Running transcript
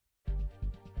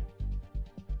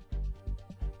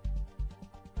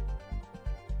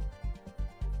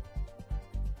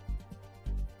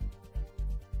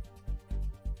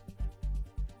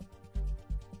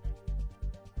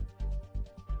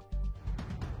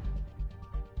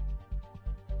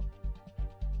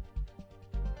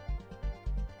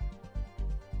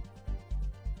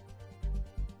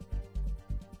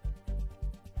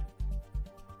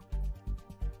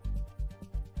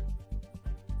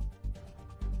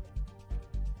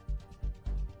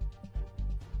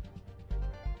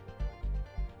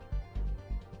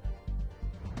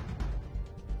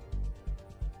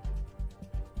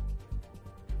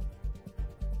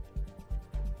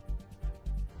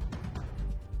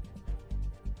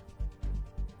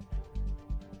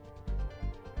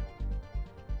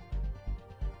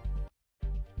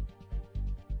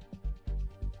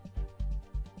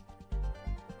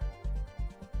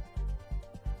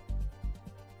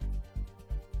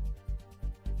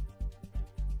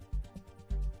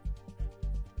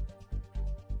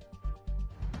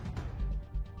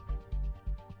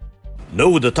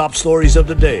Know the top stories of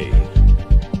the day.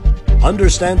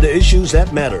 Understand the issues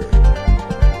that matter.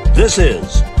 This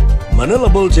is Manila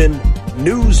Bulletin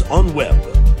News on Web.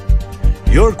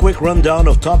 Your quick rundown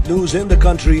of top news in the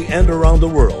country and around the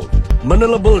world.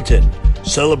 Manila Bulletin,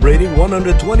 celebrating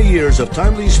 120 years of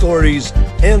timely stories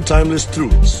and timeless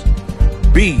truths.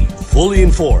 Be fully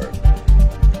informed.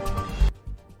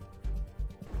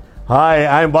 Hi,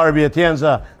 I'm Barbie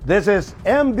Atienza. This is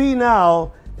MB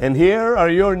Now, and here are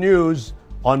your news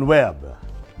on web.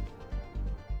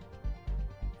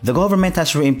 The government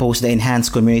has reimposed the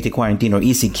Enhanced Community Quarantine or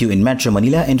ECQ in Metro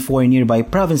Manila and 4 nearby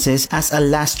provinces as a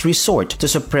last resort to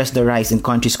suppress the rise in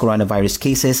country's coronavirus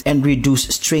cases and reduce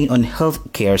strain on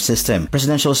healthcare system.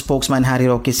 Presidential spokesman Harry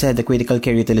Roque said the critical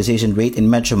care utilization rate in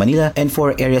Metro Manila and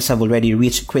 4 areas have already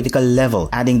reached critical level,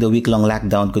 adding the week-long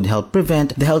lockdown could help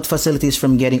prevent the health facilities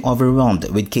from getting overwhelmed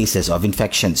with cases of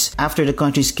infections. After the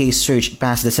country's case surge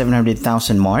past the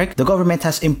 700,000 mark, the government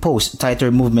has imposed tighter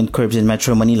movement curbs in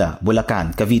Metro Manila,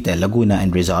 Bulacan, Cavite, Laguna,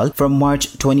 and Rizal from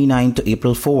March 29 to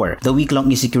April 4. The week-long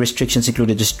ECQ restrictions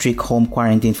included a strict home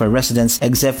quarantine for residents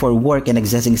except for work and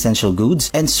accessing essential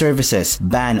goods and services,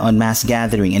 ban on mass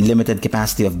gathering and limited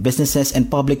capacity of businesses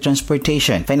and public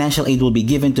transportation. Financial aid will be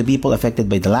given to people affected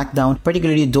by the lockdown,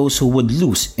 particularly those who would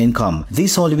lose income.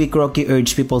 This Holy Week, Roque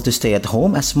urged people to stay at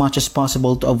home as much as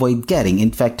possible to avoid getting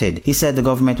infected. He said the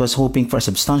government was hoping for a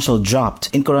substantial drop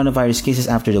in coronavirus cases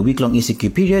after the week-long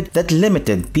ECQ period that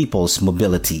limited people's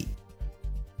mobility.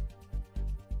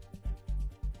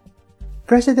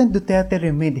 President Duterte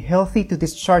remained healthy to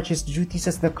discharge his duties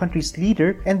as the country's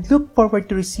leader and looked forward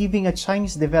to receiving a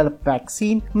Chinese-developed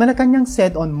vaccine, Malacanang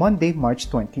said on Monday, March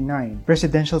 29.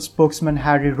 Presidential spokesman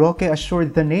Harry Roque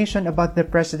assured the nation about the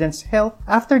president's health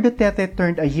after Duterte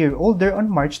turned a year older on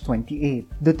March 28.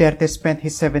 Duterte spent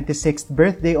his 76th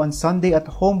birthday on Sunday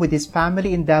at home with his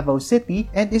family in Davao City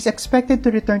and is expected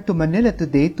to return to Manila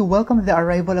today to welcome the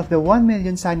arrival of the 1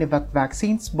 million Sinovac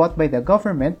vaccines bought by the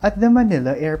government at the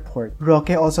Manila airport. Roque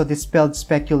also dispelled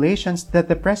speculations that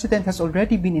the president has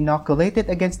already been inoculated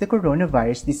against the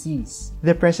coronavirus disease.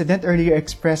 The president earlier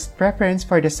expressed preference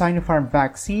for the Sinopharm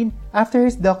vaccine after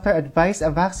his doctor advised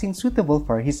a vaccine suitable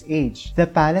for his age. The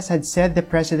palace had said the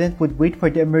president would wait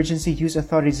for the emergency use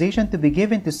authorization to be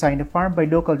given to Sinopharm by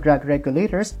local drug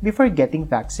regulators before getting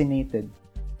vaccinated.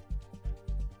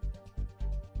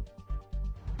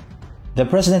 The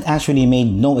president actually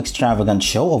made no extravagant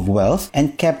show of wealth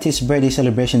and kept his birthday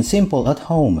celebration simple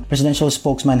at home. Presidential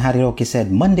spokesman Harry Roque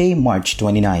said Monday, March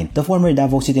 29. The former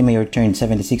Davao City mayor turned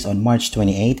 76 on March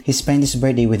 28. He spent his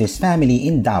birthday with his family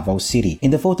in Davao City.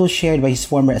 In the photo shared by his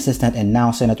former assistant and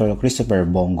now Senator Christopher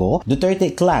Bongo,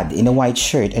 Duterte, clad in a white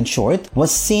shirt and short,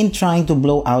 was seen trying to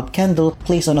blow out candle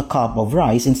placed on a cup of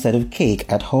rice instead of cake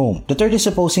at home. Duterte's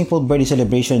supposed simple birthday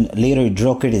celebration later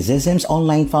drew criticisms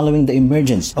online following the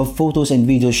emergence of photos and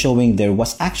videos showing there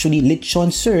was actually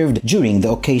lechon served during the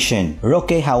occasion.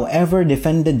 Roque, however,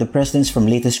 defended the president from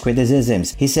latest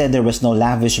criticisms. He said there was no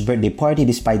lavish birthday party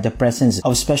despite the presence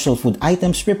of special food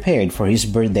items prepared for his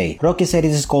birthday. Roque said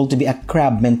it is called to be a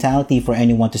crab mentality for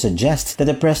anyone to suggest that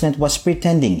the president was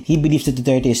pretending. He believes that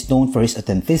Duterte is known for his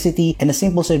authenticity and a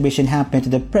simple celebration happened to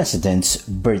the president's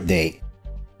birthday.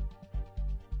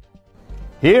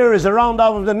 Here is a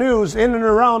roundup of the news in and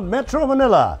around Metro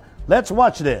Manila. Let's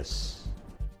watch this.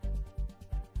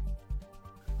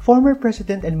 Former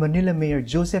President and Manila Mayor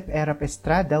Joseph Erap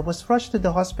Estrada was rushed to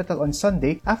the hospital on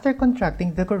Sunday after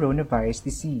contracting the coronavirus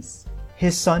disease.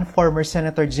 His son, former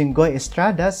Senator Jinggoy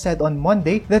Estrada, said on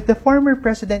Monday that the former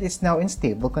president is now in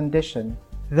stable condition.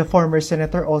 The former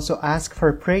senator also asked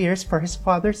for prayers for his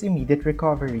father's immediate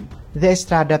recovery. The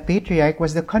Estrada patriarch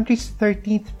was the country's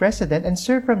 13th president and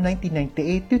served from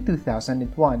 1998 to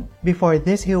 2001. Before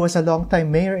this, he was a longtime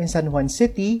mayor in San Juan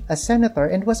City, a senator,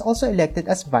 and was also elected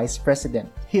as vice president.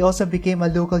 He also became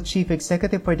a local chief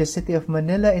executive for the city of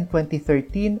Manila in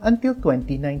 2013 until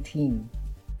 2019.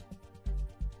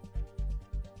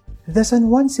 The San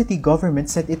Juan City government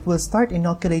said it will start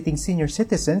inoculating senior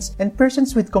citizens and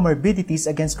persons with comorbidities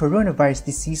against coronavirus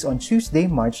disease on Tuesday,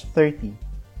 March 30.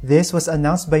 This was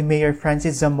announced by Mayor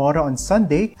Francis Zamora on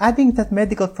Sunday, adding that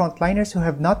medical frontliners who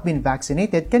have not been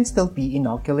vaccinated can still be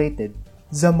inoculated.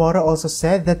 Zamora also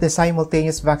said that the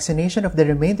simultaneous vaccination of the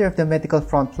remainder of the medical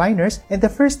frontliners and the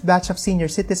first batch of senior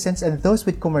citizens and those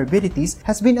with comorbidities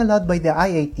has been allowed by the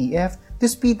IATF to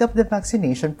speed up the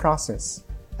vaccination process.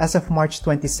 As of March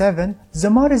 27,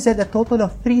 Zamora said a total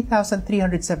of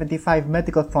 3,375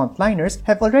 medical frontliners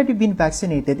have already been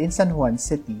vaccinated in San Juan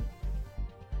City.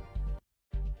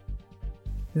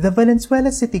 The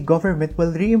Valenzuela city government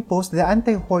will reimpose the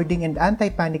anti-hoarding and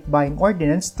anti-panic buying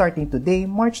ordinance starting today,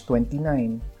 March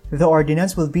 29. The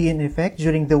ordinance will be in effect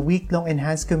during the week-long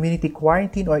Enhanced Community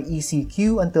Quarantine or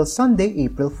ECQ until Sunday,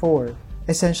 April 4.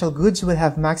 Essential goods will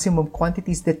have maximum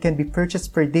quantities that can be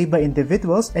purchased per day by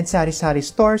individuals and sari-sari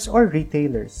stores or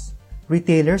retailers.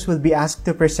 Retailers will be asked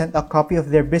to present a copy of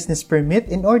their business permit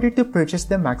in order to purchase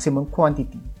the maximum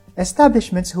quantity.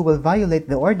 Establishments who will violate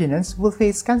the ordinance will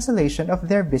face cancellation of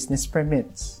their business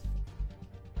permits.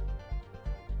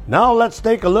 Now let's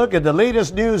take a look at the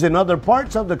latest news in other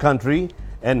parts of the country,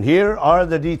 and here are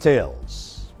the details.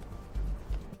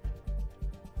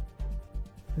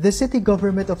 The city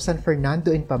government of San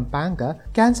Fernando in Pampanga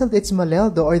canceled its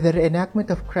Maleldo or the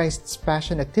reenactment of Christ's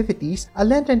Passion activities, a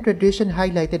Lenten tradition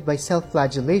highlighted by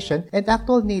self-flagellation and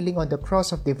actual nailing on the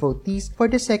cross of devotees for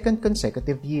the second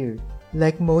consecutive year.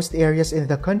 Like most areas in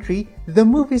the country, the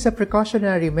move is a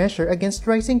precautionary measure against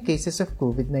rising cases of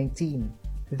COVID-19.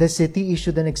 The city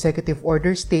issued an executive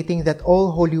order stating that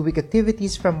all Holy Week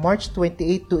activities from March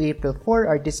 28 to April 4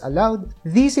 are disallowed.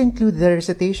 These include the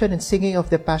recitation and singing of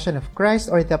the Passion of Christ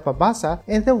or the Pabasa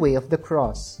and the Way of the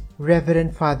Cross.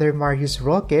 Reverend Father Marius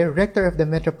Roque, rector of the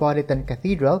Metropolitan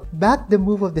Cathedral, backed the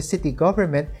move of the city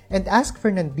government and asked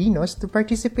Fernandinos to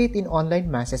participate in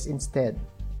online masses instead.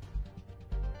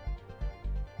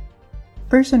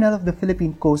 Personnel of the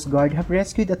Philippine Coast Guard have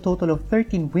rescued a total of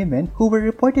 13 women who were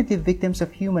reportedly victims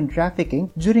of human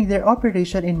trafficking during their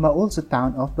operation in Maulso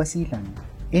town of Basilan.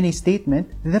 In a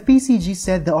statement, the PCG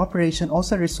said the operation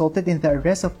also resulted in the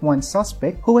arrest of one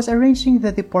suspect who was arranging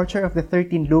the departure of the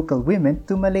 13 local women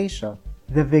to Malaysia.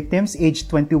 The victims, aged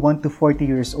 21 to 40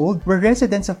 years old, were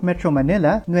residents of Metro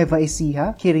Manila, Nueva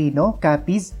Ecija, Quirino,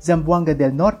 Capiz, Zamboanga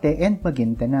del Norte, and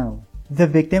Maguindanao. The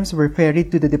victims were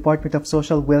ferried to the Department of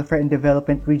Social Welfare and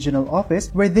Development Regional Office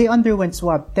where they underwent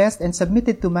swab tests and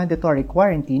submitted to mandatory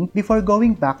quarantine before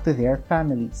going back to their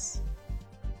families.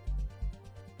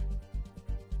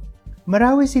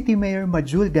 Marawi City Mayor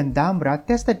Majul Gandamra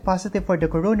tested positive for the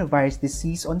coronavirus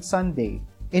disease on Sunday.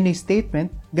 In a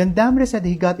statement, Gandamra said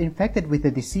he got infected with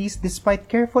the disease despite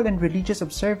careful and religious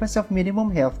observance of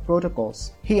minimum health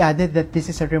protocols. He added that this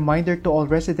is a reminder to all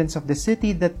residents of the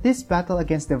city that this battle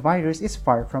against the virus is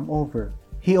far from over.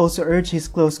 He also urged his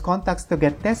close contacts to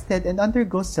get tested and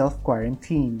undergo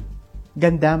self-quarantine.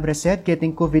 Gandamra said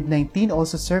getting COVID-19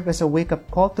 also served as a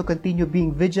wake-up call to continue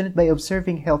being vigilant by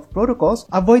observing health protocols,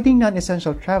 avoiding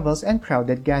non-essential travels and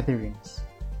crowded gatherings.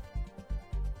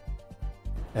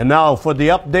 And now for the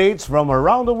updates from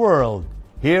around the world,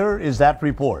 here is that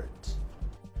report.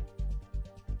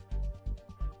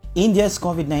 India's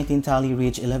COVID-19 tally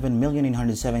reached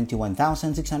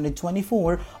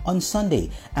 11,971,624 on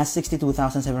Sunday, as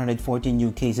 62,714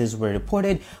 new cases were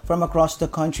reported from across the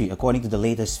country, according to the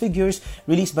latest figures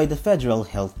released by the Federal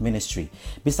Health Ministry.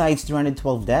 Besides,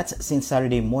 212 deaths since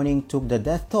Saturday morning took the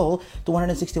death toll to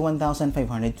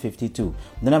 161,552.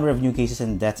 The number of new cases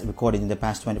and deaths recorded in the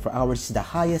past 24 hours is the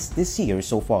highest this year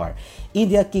so far.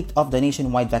 India kicked off the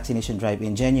nationwide vaccination drive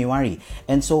in January,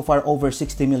 and so far over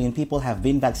 60 million people have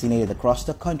been vaccinated across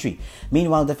the country.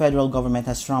 Meanwhile, the federal government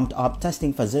has ramped up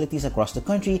testing facilities across the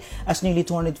country as nearly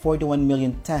 241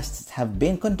 million tests have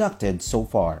been conducted so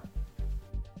far.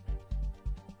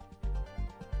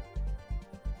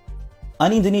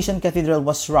 An Indonesian cathedral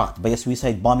was rocked by a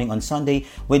suicide bombing on Sunday,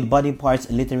 with body parts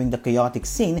littering the chaotic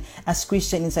scene as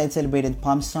Christians inside celebrated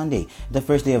Palm Sunday, the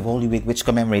first day of Holy Week, which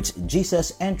commemorates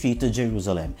Jesus' entry to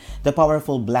Jerusalem. The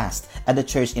powerful blast at the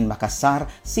church in Makassar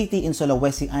City in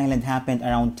Sulawesi Island happened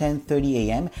around 10:30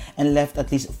 a.m. and left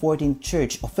at least 14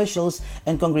 church officials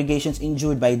and congregations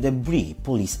injured by debris,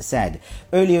 police said.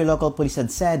 Earlier, local police had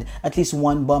said at least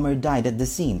one bomber died at the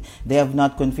scene. They have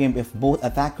not confirmed if both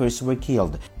attackers were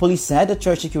killed. Police said the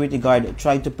church security guard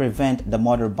tried to prevent the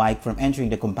motorbike from entering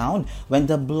the compound when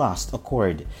the blast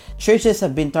occurred. Churches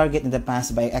have been targeted in the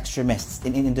past by extremists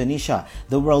in Indonesia,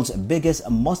 the world's biggest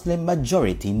Muslim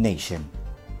majority nation.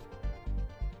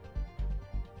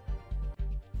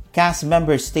 Cast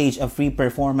members staged a free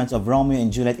performance of Romeo and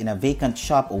Juliet in a vacant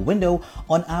shop window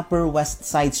on Upper West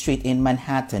Side Street in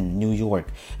Manhattan, New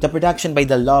York. The production by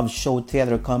the Love Show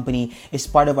Theater Company is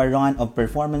part of a run of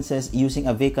performances using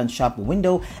a vacant shop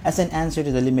window as an answer to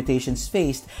the limitations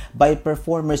faced by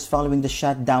performers following the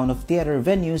shutdown of theater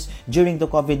venues during the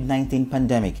COVID-19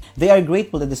 pandemic. They are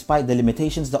grateful that despite the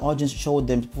limitations, the audience showed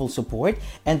them full support,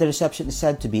 and the reception is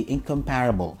said to be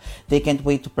incomparable. They can't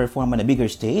wait to perform on a bigger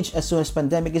stage as soon as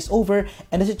pandemic is over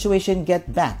and the situation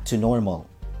get back to normal.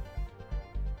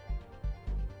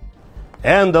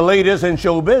 And the latest in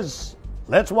showbiz,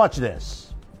 let's watch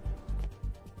this.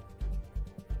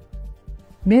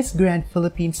 Miss Grand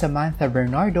Philippines Samantha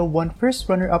Bernardo won first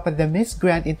runner-up at the Miss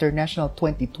Grand International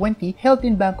 2020 held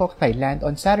in Bangkok, Thailand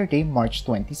on Saturday, March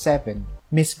 27.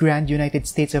 Miss Grand United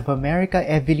States of America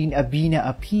Evelyn Abina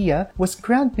Apia was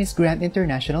crowned Miss Grand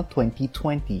International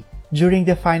 2020. During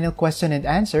the final question and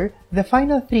answer, the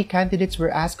final three candidates were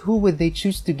asked who would they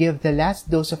choose to give the last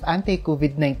dose of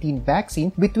anti-COVID-19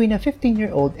 vaccine between a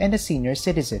 15-year-old and a senior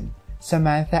citizen.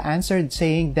 Samantha answered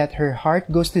saying that her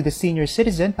heart goes to the senior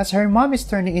citizen as her mom is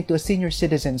turning into a senior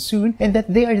citizen soon and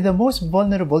that they are the most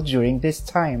vulnerable during this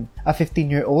time. A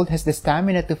 15-year-old has the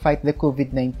stamina to fight the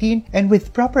COVID-19 and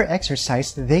with proper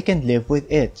exercise, they can live with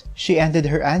it. She ended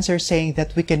her answer saying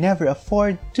that we can never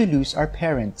afford to lose our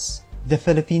parents. The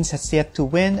Philippines has yet to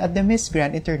win at the Miss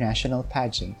Grand International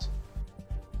pageant.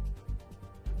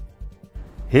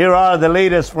 Here are the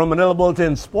latest from Manila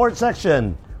Bulletin Sports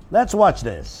section. Let's watch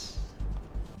this.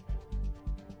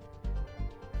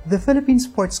 The Philippine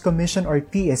Sports Commission or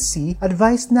PSC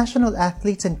advised national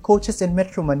athletes and coaches in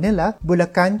Metro Manila,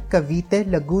 Bulacan, Cavite,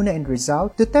 Laguna, and Rizal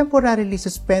to temporarily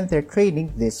suspend their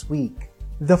training this week.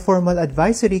 The formal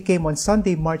advisory came on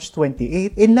Sunday, March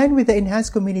 28, in line with the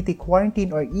Enhanced Community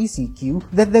Quarantine or ECQ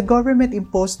that the government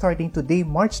imposed starting today,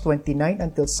 March 29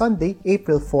 until Sunday,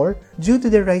 April 4, due to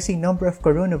the rising number of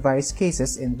coronavirus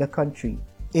cases in the country.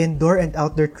 Indoor and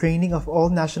outdoor training of all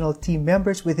national team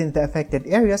members within the affected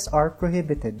areas are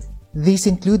prohibited. These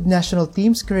include national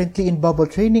teams currently in bubble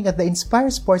training at the Inspire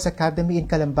Sports Academy in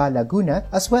Calamba, Laguna,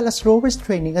 as well as rowers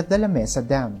training at the La Mesa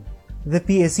Dam. The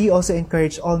PSC also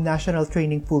encouraged all national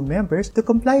training pool members to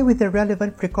comply with the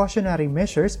relevant precautionary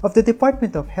measures of the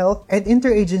Department of Health and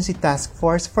Interagency Task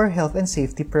Force for health and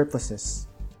safety purposes.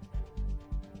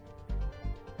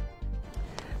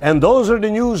 And those are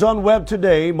the news on web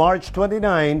today, March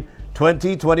 29,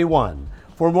 2021.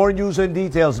 For more news and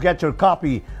details, get your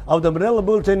copy of the Manila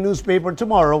Bulletin newspaper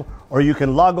tomorrow, or you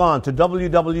can log on to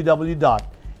www.mb.com.ph.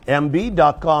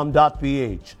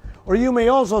 Or you may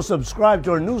also subscribe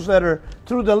to our newsletter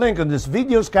through the link on this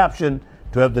video's caption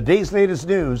to have the day's latest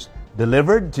news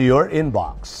delivered to your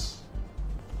inbox.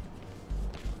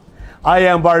 I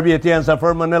am Barbie Atienza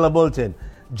for Manila Bulletin.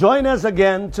 Join us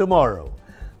again tomorrow.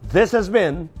 This has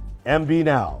been MB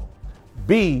Now.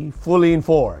 Be fully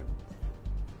informed.